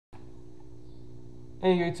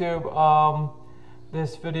Hey YouTube,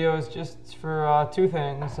 this video is just for two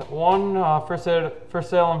things. One, for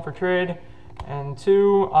sale and for trade, and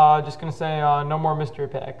two, just gonna say no more mystery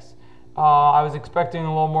packs. I was expecting a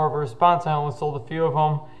little more of a response. I only sold a few of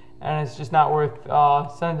them, and it's just not worth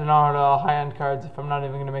sending out high-end cards if I'm not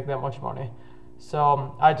even gonna make that much money.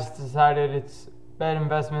 So I just decided it's bad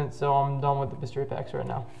investment, so I'm done with the mystery packs right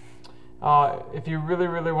now. If you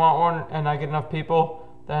really want one and I get enough people,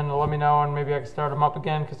 then let me know and maybe I can start them up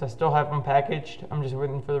again because I still have them packaged. I'm just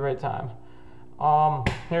waiting for the right time.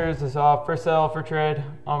 Here's this for sale, for trade.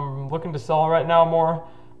 I'm looking to sell right now more,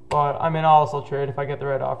 but I mean I'll also trade if I get the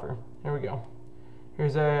right offer. Here we go.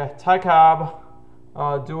 Here's a Ty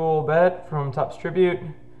Cobb dual bet from Topps Tribute,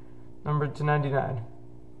 numbered to 99.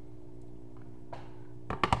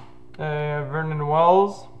 A Vernon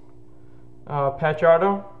Wells patch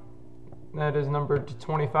auto, that is numbered to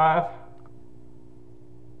 25.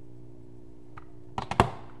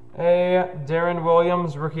 A Darren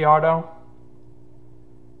Williams rookie auto.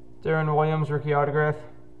 Darren Williams rookie autograph.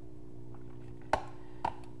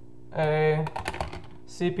 A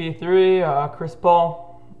CP3 Chris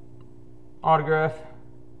Paul autograph.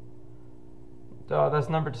 That's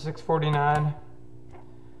numbered to 649.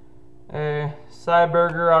 A Cy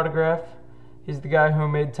Berger autograph. He's the guy who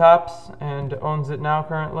made Topps and owns it now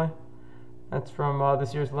currently. That's from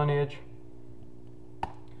this year's Lineage.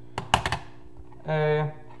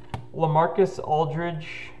 A LaMarcus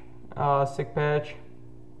Aldridge sick patch.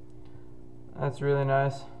 That's really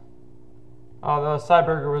nice. The Cy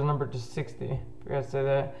Berger was numbered to 60. Forgot to say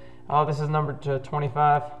that. This is numbered to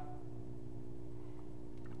 25.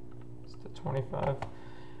 It's to 25.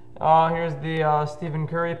 Here's the Stephen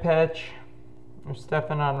Curry patch. Or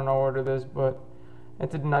Stephen, I don't know what it is, but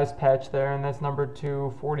it's a nice patch there, and that's numbered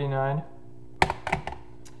to 49.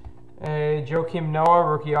 A Joakim Noah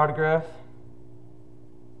rookie autograph.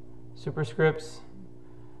 Superscripts,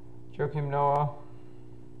 Joakim Noah.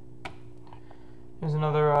 Here's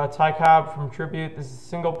another Ty Cobb from Tribute. This is a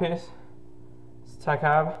single piece. It's Ty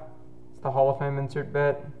Cobb. It's the Hall of Fame insert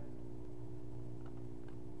bet.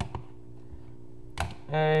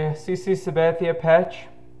 A CC Sabathia patch.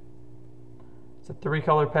 It's a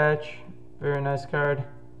 3-color patch. Very nice card.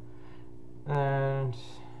 And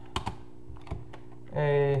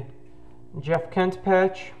a Jeff Kent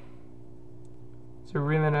patch. It's a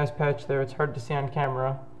really nice patch there. It's hard to see on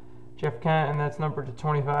camera. Jeff Kent, and that's numbered to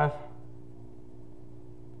 25.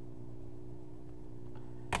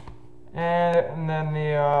 And then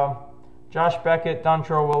the Josh Beckett,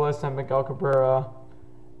 Dontrelle Willis, and Miguel Cabrera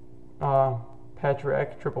patch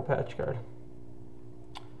rack, triple patch card.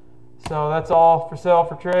 So that's all for sale,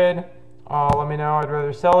 for trade. Let me know. I'd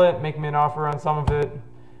rather sell it. Make me an offer on some of it.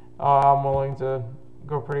 I'm willing to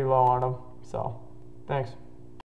go pretty low on them. So, thanks.